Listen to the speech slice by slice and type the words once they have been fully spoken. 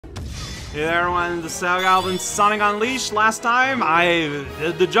Hey there everyone, the Cell Goblin Sonic Unleashed. Last time I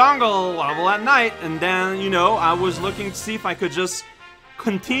did the jungle level at night, and then, you know, I was looking to see if I could just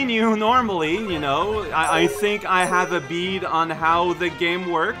continue normally, you know. I think I have a bead on how the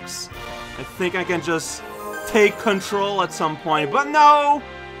game works. I think I can just take control at some point, but no!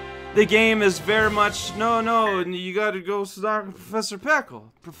 The game is very much, no, you gotta go start with Professor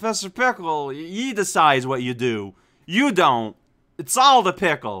Pickle. Professor Pickle, he decides what you do. You don't. It's all the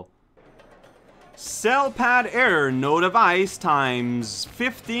pickle. Cell pad error, no device times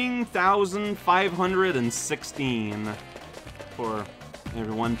 15,516. For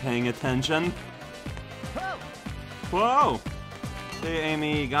everyone paying attention. Whoa! Hey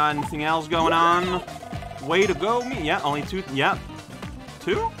Amy, got anything else going on? Way to go, me. Yeah, only two. Yeah.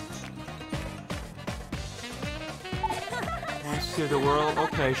 Two? Let's see the world.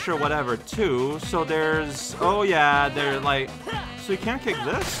 Okay, sure, whatever. Two. So there's. Oh yeah, they're like. So you can't kick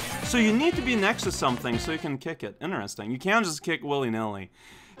this? So you need to be next to something so you can kick it. Interesting. You can't just kick willy-nilly.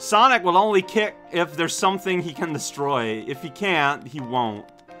 Sonic will only kick if there's something he can destroy. If he can't, he won't.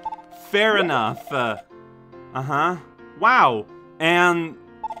 Fair enough. Uh-huh. Wow. And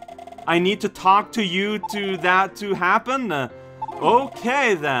I need to talk to you to that to happen?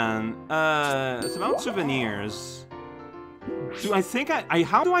 Okay then. It's about souvenirs. I think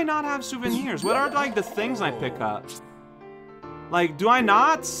how do I not have souvenirs? What are like the things I pick up? Like, do I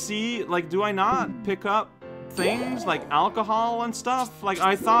not pick up things like alcohol and stuff? Like,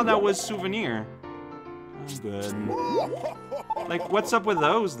 I thought that was souvenir. I'm good. Like, what's up with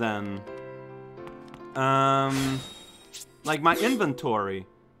those then? Like my inventory.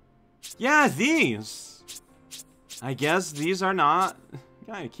 Yeah, these. I guess these are not.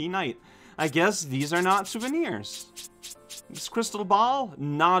 Yeah, key night. I guess these are not souvenirs. This crystal ball,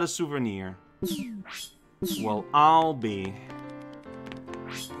 not a souvenir. Well, I'll be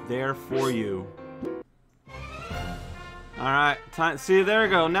there for you. Alright, see, there we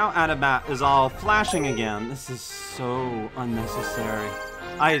go. Now Adabat is all flashing again. This is so unnecessary.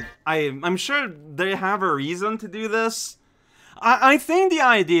 I'm sure they have a reason to do this. I think the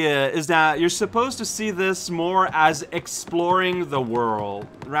idea is that you're supposed to see this more as exploring the world.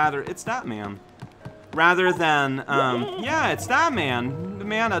 Rather, it's that man. Rather than, yeah, it's that man. The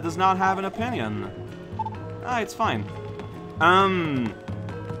man that does not have an opinion. Ah, it's fine.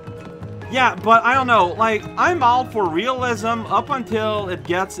 Yeah, but I don't know, like, I'm all for realism up until it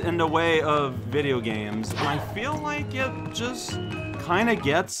gets in the way of video games. And I feel like it just kind of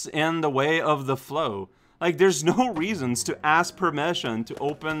gets in the way of the flow. Like, there's no reasons to ask permission to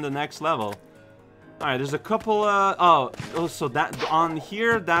open the next level. Alright, there's a couple, oh, so that, on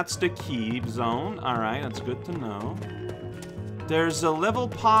here, that's the key zone. Alright, that's good to know. There's a level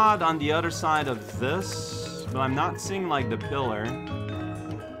pod on the other side of this, but I'm not seeing, like, the pillar.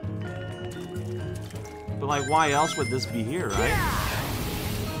 But, like, why else would this be here, right?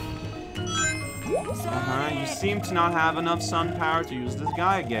 Uh-huh, you seem to not have enough sun power to use this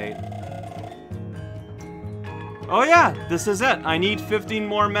Gaia gate. Oh yeah, this is it. I need 15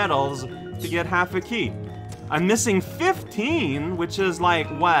 more medals to get half a key. I'm missing 15, which is like,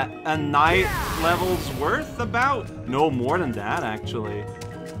 what, a night level's worth about? No, more than that, actually.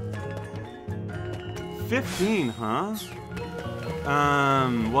 15, huh?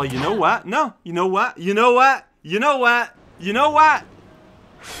 Well, you know what? No, you know what? You know what? You know what? You know what?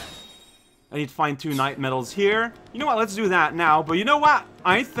 I need to find 2 night medals here. You know what? Let's do that now. But you know what?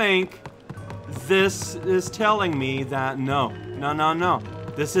 I think this is telling me that no.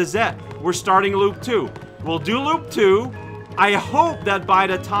 This is it. We're starting loop 2. We'll do loop 2. I hope that by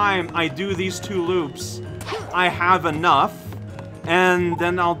the time I do these 2 loops, I have enough. And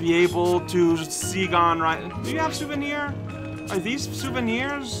then I'll be able to see gone right. Do you have souvenir? Are these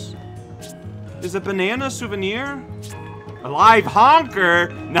souvenirs? Is a banana a souvenir? A live honker?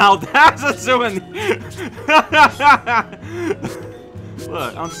 Now that's a souvenir!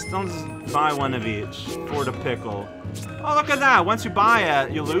 Look, I'll just buy one of each for the pickle. Oh, look at that! Once you buy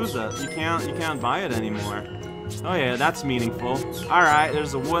it, you lose it. You can't buy it anymore. Oh yeah, that's meaningful. Alright,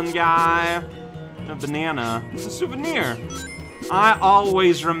 there's a one guy. A banana. It's a souvenir. I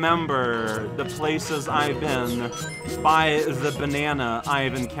always remember the places I've been by the banana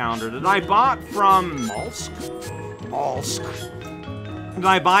I've encountered. That I bought from Molsk? Did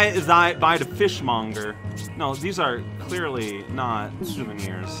I buy it by the fishmonger? No, these are clearly not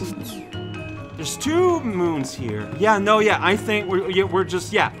souvenirs. There's 2 moons here. Yeah, no, yeah, I think we're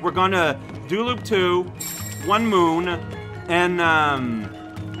just, yeah, we're gonna do loop 2, 1 moon, and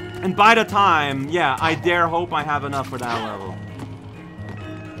by the time, yeah, I dare hope I have enough for that level.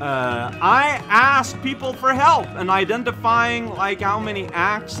 I asked people for help and identifying like how many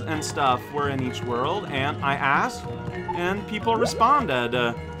acts and stuff were in each world, and I asked, and people responded.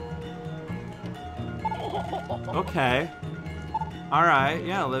 Okay. Alright,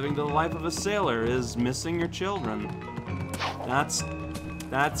 yeah, living the life of a sailor is missing your children. That's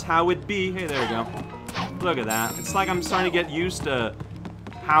how it be. Hey, there we go. Look at that. It's like I'm starting to get used to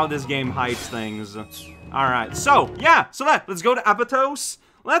how this game hides things. Alright, so, yeah, so let's go to Patos.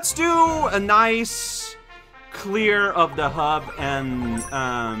 Let's do a nice clear of the hub and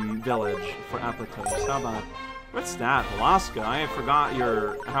village for Patos. How about, what's that? Alaska. I forgot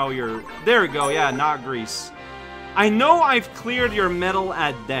there we go, yeah, not Greece. I know I've cleared your metal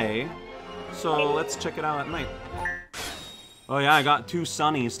at day, so let's check it out at night. Oh yeah, I got 2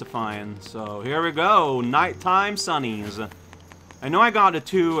 sunnies to find, so here we go, nighttime sunnies. I know I got the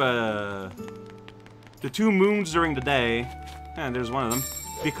two moons during the day, and there's one of them,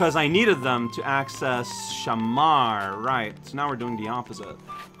 because I needed them to access Shamar. Right, so now we're doing the opposite.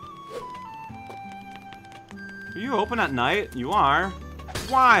 Are you open at night? You are.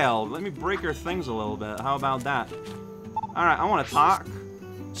 Wild. Let me break your things a little bit. How about that? Alright, I want to talk.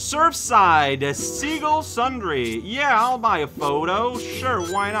 Surfside, Seagull Sundry. Yeah, I'll buy a photo. Sure,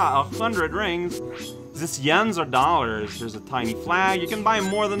 why not? 100 rings. Is this yens or dollars? There's a tiny flag. You can buy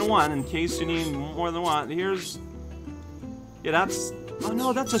more than one in case you need more than one. Here's... Yeah, that's... Oh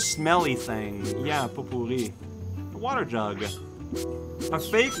no, that's a smelly thing. Yeah, potpourri. A water jug. A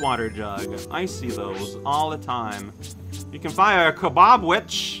fake water jug. I see those all the time. You can buy a kebab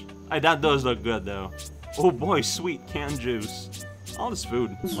witch. That does look good though. Oh boy, sweet canned juice. All this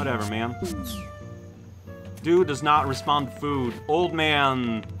food. Whatever, man. Dude does not respond to food. Old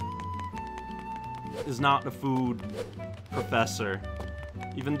man is not the food professor.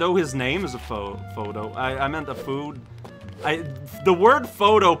 Even though his name is a photo. I meant a food. The word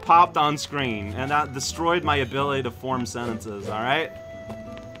photo popped on screen, and that destroyed my ability to form sentences, alright?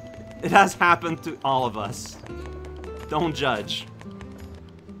 It has happened to all of us. Don't judge.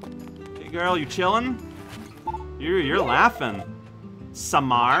 Hey girl, you chillin'? You're laughing.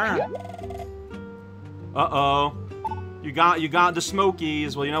 Samar? Uh-oh. You got the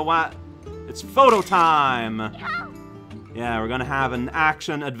smokies. Well, you know what? It's photo time! Yeah, we're gonna have an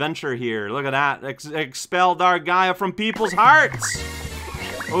action adventure here. Look at that. Expel Dark Gaia from people's hearts!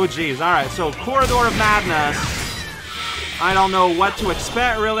 Oh, geez. Alright, so Corridor of Madness. I don't know what to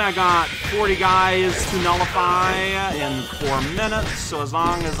expect, really. I got 40 guys to nullify in 4 minutes, so as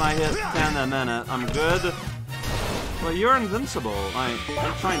long as I hit 10 a minute, I'm good. Well, you're invincible. I'm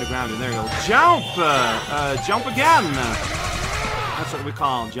trying to grab you. There you go. Jump! Jump again! That's what we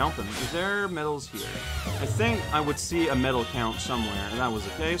call jumping. Is there medals here? I think I would see a medal count somewhere, and that was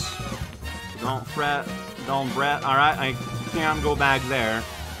the case. Don't fret. Don't fret. Alright, I can't go back there.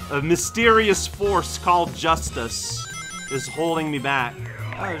 A mysterious force called justice is holding me back.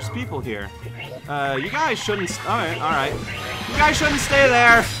 Oh, there's people here. You guys shouldn't... Alright. You guys shouldn't stay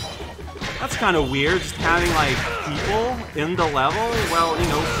there! That's kind of weird, just having, like, people in the level. Well, you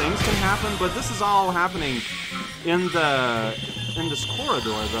know, things can happen, but this is all happening in this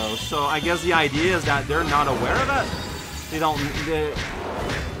corridor, though. So I guess the idea is that they're not aware of it.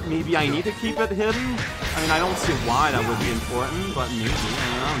 Maybe I need to keep it hidden. I mean, I don't see why that would be important, but maybe.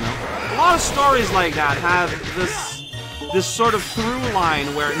 I don't know. A lot of stories like that have this sort of through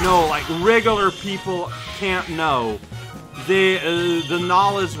line where, no, like, regular people can't know. The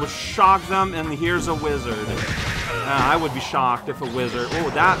knowledge would shock them, and here's a wizard. I would be shocked if a wizard...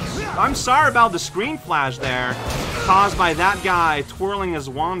 Oh, I'm sorry about the screen flash there, caused by that guy twirling his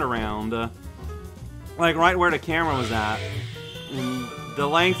wand around. Like, right where the camera was at. And the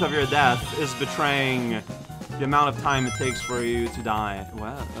length of your death is betraying the amount of time it takes for you to die.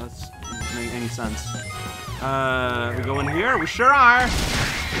 Well, that doesn't make any sense. We go in here? We sure are!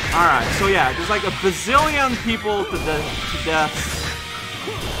 Alright, so yeah, there's like a bazillion people to deaths.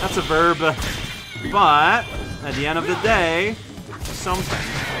 That's a verb. But, at the end of the day, something.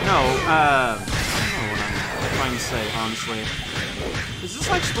 No, I don't know what I'm trying to say, honestly. Is this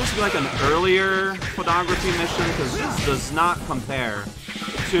like supposed to be like an earlier photography mission? Because this does not compare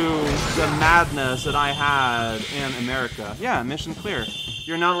to the madness that I had in America. Yeah, mission clear.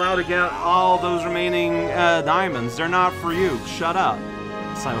 You're not allowed to get all those remaining diamonds. They're not for you. Shut up.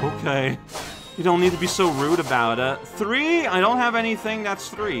 It's like, okay. You don't need to be so rude about it. 3? I don't have anything that's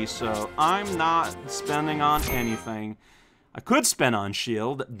 3, so I'm not spending on anything. I could spend on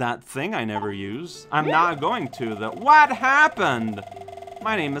shield, that thing I never use. I'm not going to, though. What happened?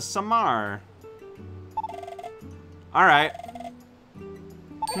 My name is Samar. Alright.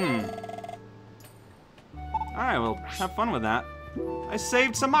 Alright, well, have fun with that. I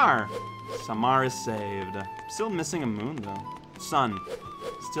saved Samar. Samar is saved. Still missing a moon, though. Sun.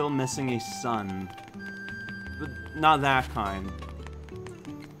 Still missing a sun. But not that kind.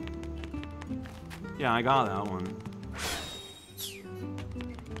 Yeah, I got that one.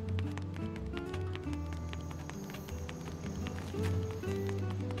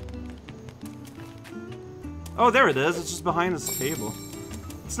 Oh, there it is. It's just behind this table.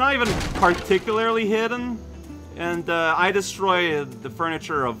 It's not even particularly hidden. And I destroyed the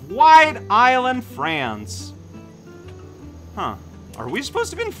furniture of White Island, France. Huh. Are we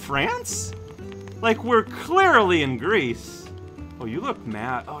supposed to be in France? Like, we're clearly in Greece. Oh, you look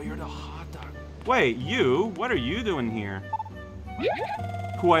mad. Oh, you're the hot dog. Wait, you? What are you doing here?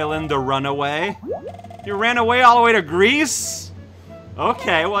 Island the runaway? You ran away all the way to Greece?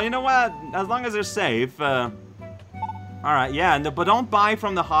 Okay, well, you know what? As long as they're safe, alright, yeah, but don't buy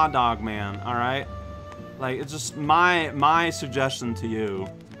from the hot dog man, alright? Like, it's just my suggestion to you.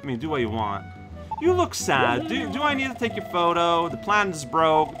 I mean, do what you want. You look sad. Do I need to take your photo? The planet is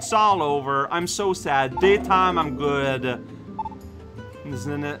broke. It's all over. I'm so sad. Daytime, I'm good.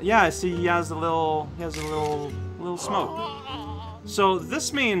 Isn't it? Yeah, see, he has a little smoke. So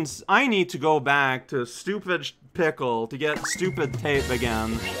this means I need to go back to stupid pickle to get stupid tape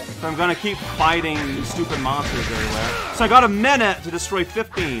again. So I'm gonna keep fighting stupid monsters everywhere. So I got a minute to destroy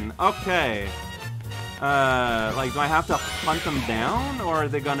 15. Okay. Like, do I have to hunt them down, or are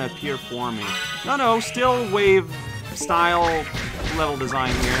they gonna appear for me? No, still wave style level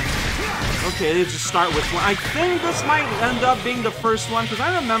design here. Okay, they just start with one. I think this might end up being the first one, because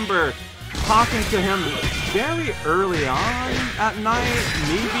I remember talking to him very early on at night,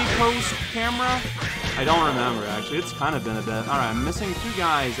 maybe post-camera. I don't remember, actually. It's kind of been a bit. Alright, I'm missing 2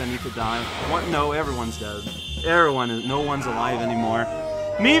 guys that need to die. What? No, everyone's dead. No one's alive anymore.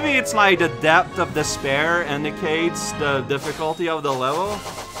 Maybe it's like the depth of despair indicates the difficulty of the level.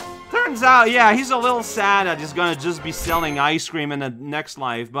 Turns out, yeah, he's a little sad that he's gonna just be selling ice cream in the next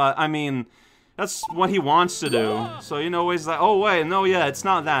life, but I mean, that's what he wants to do. So, you know, he's like, oh wait, no, yeah, it's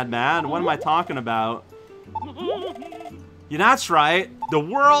not that bad. What am I talking about? Yeah, that's right. The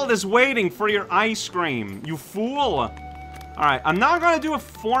world is waiting for your ice cream, you fool. Alright, I'm not gonna do a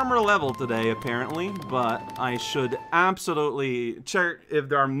former level today, apparently, but I should absolutely check if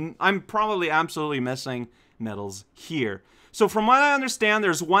there are... I'm probably absolutely missing medals here. So from what I understand,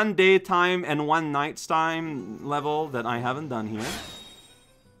 there's 1 daytime and 1 nighttime level that I haven't done here.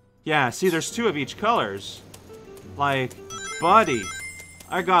 Yeah, see, there's 2 of each colors. Like, buddy,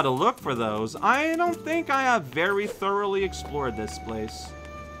 I gotta look for those. I don't think I have very thoroughly explored this place.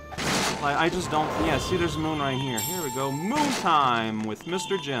 Like, I just don't... Yeah, see, there's a moon right here. Here we go. Moon time with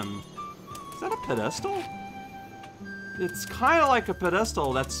Mr. Jim. Is that a pedestal? It's kind of like a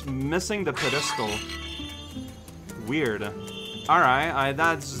pedestal that's missing the pedestal. Weird. Alright,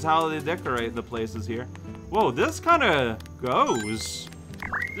 that's just how they decorate the places here. Whoa, this kind of goes.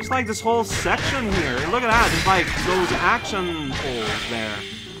 There's like this whole section here. Look at that. There's like those action holes there.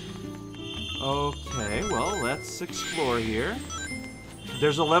 Okay, well, let's explore here.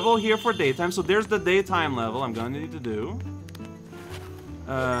 There's a level here for daytime, so there's the daytime level I'm gonna need to do.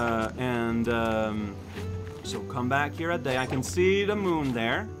 So come back here at day. I can see the moon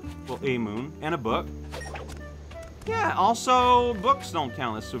there. Well, a moon, and a book. Yeah, also, books don't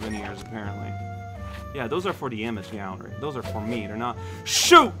count as souvenirs, apparently. Yeah, those are for the image gallery. Those are for me, they're not...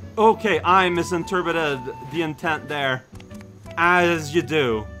 Shoot! Okay, I misinterpreted the intent there. As you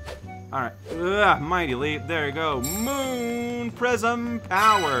do. Alright, mighty leap, there you go. Moon Prism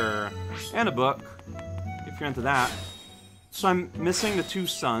Power. And a book, if you're into that. So I'm missing the 2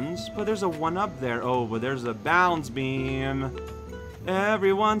 suns, but there's a 1-up there. Oh, but there's a balance beam.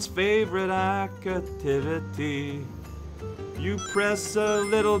 Everyone's favorite activity. You press a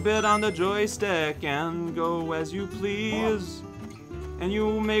little bit on the joystick and go as you please. And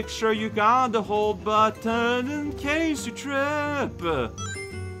you make sure you got the hold button in case you trip.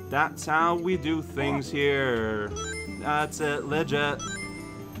 That's how we do things here. That's it, legit.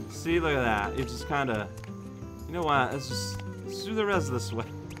 See, look at that. It just kind of... You know what? Let's do the rest this way.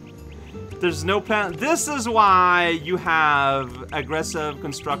 There's no plan. This is why you have aggressive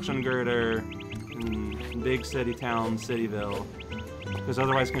construction girder in big city town, Cityville. Because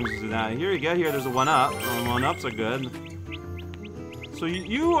otherwise you can just do that. Here you get here, there's a 1-up. 1-ups are good. So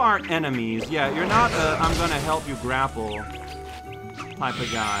you are enemies. Yeah, you're not a I'm gonna help you grapple type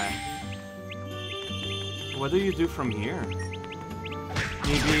of guy. What do you do from here?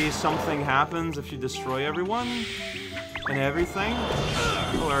 Maybe something happens if you destroy everyone and everything?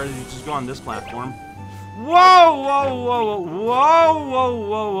 Or you just go on this platform. Whoa, whoa, whoa, whoa, whoa, whoa,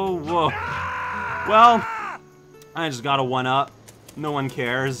 whoa, whoa. Well, I just got a 1-up. No one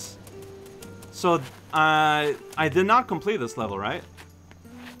cares. So, I did not complete this level, right?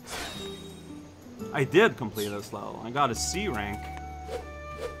 I did complete this level. I got a C rank.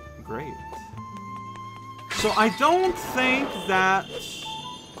 Great. So I don't think that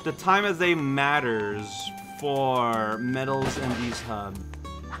the time of day matters for medals in these hubs.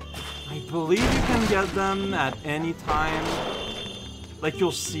 I believe you can get them at any time. Like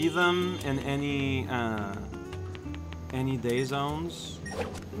you'll see them in any day zones.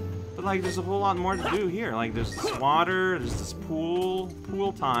 But like there's a whole lot more to do here. Like there's this water, there's this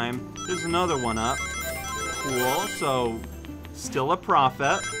pool time. There's another one up. Cool, so still a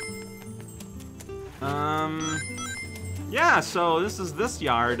profit. Yeah, so this is this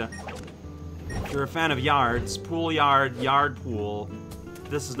yard. If you're a fan of yards, pool yard, yard pool,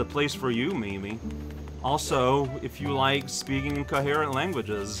 this is the place for you, maybe. Also, if you like speaking in coherent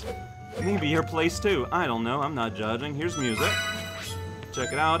languages, maybe your place too. I don't know, I'm not judging. Here's music.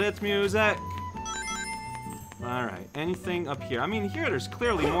 Check it out, it's music. Alright, anything up here? I mean, here there's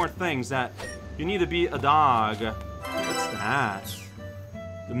clearly more things that you need to be a dog. What's that?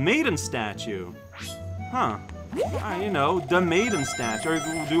 The maiden statue. Huh. You know, the maiden statue.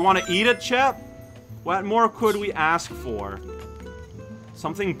 Do you want to eat it, Chip? What more could we ask for?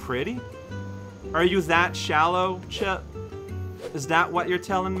 Something pretty? Are you that shallow, Chip? Is that what you're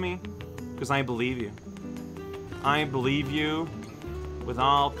telling me? Because I believe you. I believe you with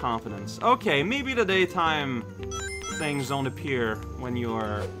all confidence. Okay, maybe the daytime things don't appear when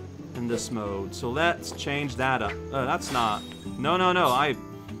you're in this mode. So let's change that up. That's not. No. I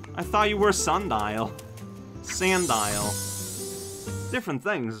thought you were sundial. Sandile. Different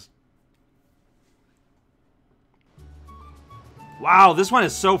things. Wow, this one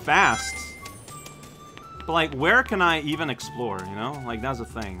is so fast. But like, where can I even explore, you know? Like, that's a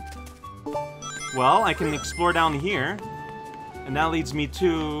thing. Well, I can explore down here. And that leads me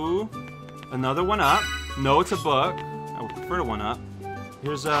to another one up. No, it's a book. I would prefer the one up.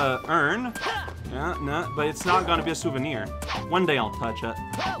 Here's a urn. Yeah, no, but it's not gonna be a souvenir. One day I'll touch it.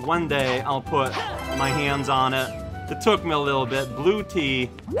 One day I'll put my hands on it. It took me a little bit. Blue tea.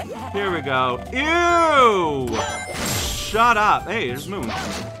 Here we go. Ew! Shut up. Hey, there's moon.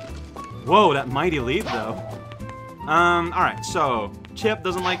 Whoa, that mighty leap though. Alright, so Chip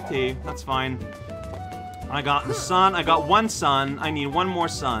doesn't like tea. That's fine. I got the sun. I got one sun. I need one more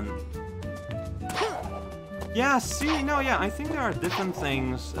sun. Yeah, see, no, yeah, I think there are different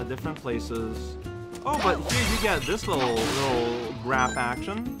things at different places. Oh, but here you get this little graph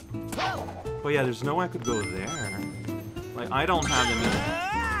action. But yeah, there's no way I could go there. Like, I don't have them in.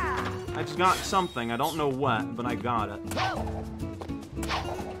 I just got something. I don't know what, but I got it.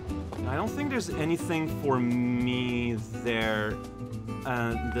 I don't think there's anything for me there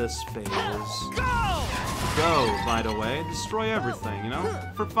this phase. Go, by the way. Destroy everything, you know?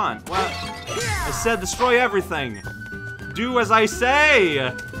 For fun. What? I said destroy everything. Do as I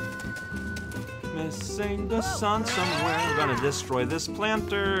say. Missing the sun somewhere. I'm gonna destroy this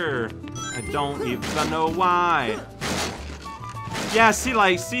planter. I don't even know why. Yeah, see,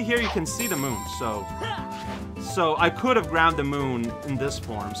 like, see here, you can see the moon, so I could have grabbed the moon in this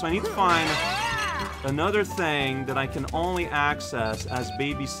form. So I need to find another thing that I can only access as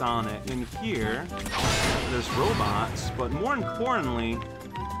Baby Sonic. In here, there's robots, but more importantly,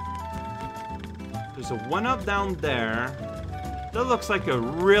 there's a one-up down there. That looks like a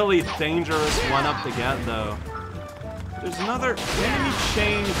really dangerous one-up to get, though. There's another enemy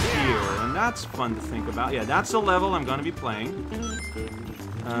chain here, and that's fun to think about. Yeah, that's a level I'm gonna be playing.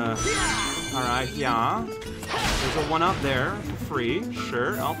 Alright, yeah. There's a one-up there for free.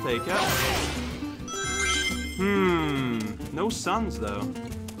 Sure, I'll take it. No suns, though.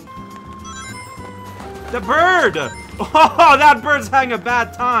 The bird! Oh, that bird's having a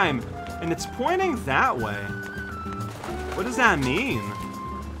bad time! And it's pointing that way. What does that mean?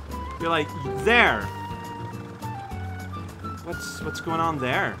 You're like, there. What's going on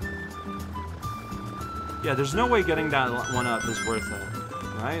there? Yeah, there's no way getting that one up is worth it,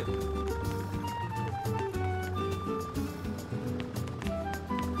 right?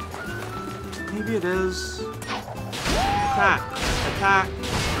 Maybe it is. Attack, attack,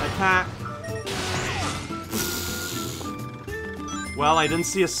 attack. Well, I didn't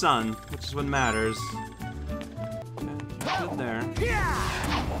see a sun, which is what matters. Okay, good there.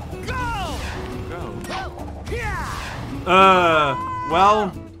 Go!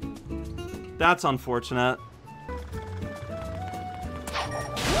 Well, that's unfortunate.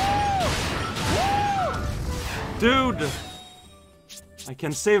 Dude! I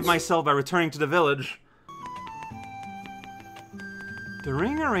can save myself by returning to the village. The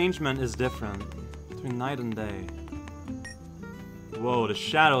ring arrangement is different between night and day. Whoa, the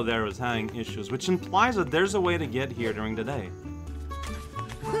shadow there was having issues, which implies that there's a way to get here during the day.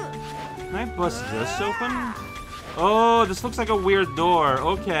 Can I bust this open? Oh, this looks like a weird door.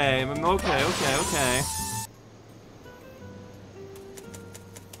 Okay, okay.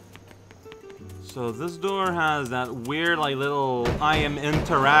 So this door has that weird, like, little I am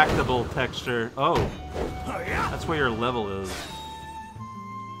interactable texture. Oh, that's where your level is.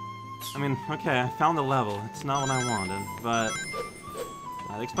 I mean, okay, I found the level. It's not what I wanted, but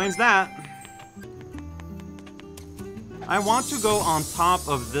that explains that. I want to go on top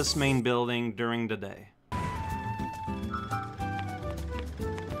of this main building during the day.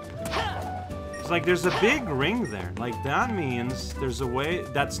 It's like there's a big ring there. Like that means there's a way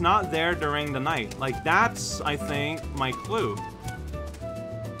that's not there during the night. Like that's, I think, my clue.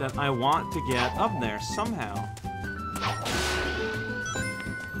 That I want to get up there somehow.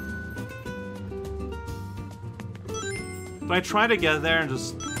 Do I try to get there and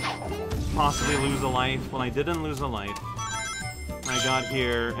just possibly lose a life? Well, I didn't lose a life. I got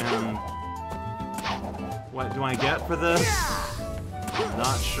here and... What do I get for this?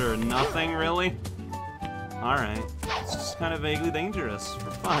 Not sure. Nothing, really? Alright. It's just kind of vaguely dangerous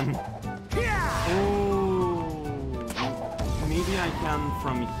for fun. Oh, maybe I can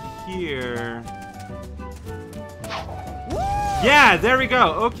from here. Yeah, there we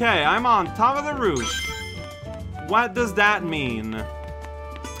go. Okay, I'm on top of the roof. What does that mean?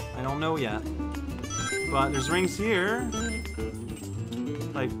 I don't know yet. But there's rings here.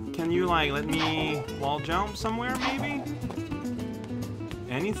 Like, can you, like, let me wall jump somewhere, maybe?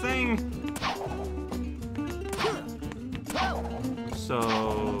 Anything?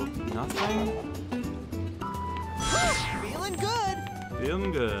 So, nothing? Feeling good.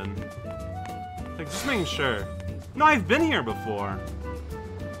 Feeling good. Like, just making sure. No, I've been here before.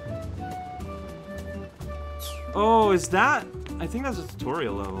 Oh, is that? I think that's a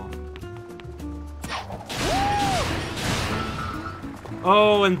tutorial level.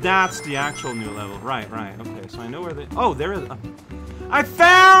 Oh, and that's the actual new level. Right. Okay, so I know where they... Oh, there is... I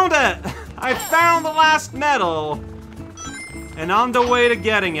found it! I found the last medal! And on the way to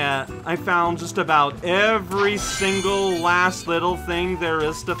getting it, I found just about every single last little thing there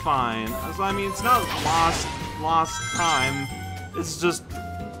is to find. So, I mean, it's not lost time. It's just...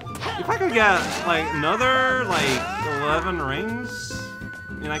 If I could get, like, another, like, 11 rings,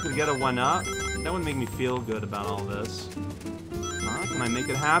 and I could get a 1-up, that would make me feel good about all this. Can I make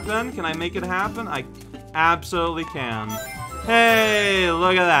it happen? Can I make it happen? I absolutely can. Hey,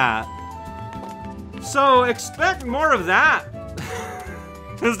 look at that. So, expect more of that.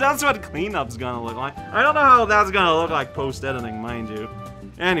 Because that's what cleanup's gonna look like. I don't know how that's gonna look like post-editing, mind you.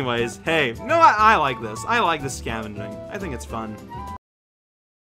 Anyways, hey, you know what? I like this. I like this scavenging. I think it's fun.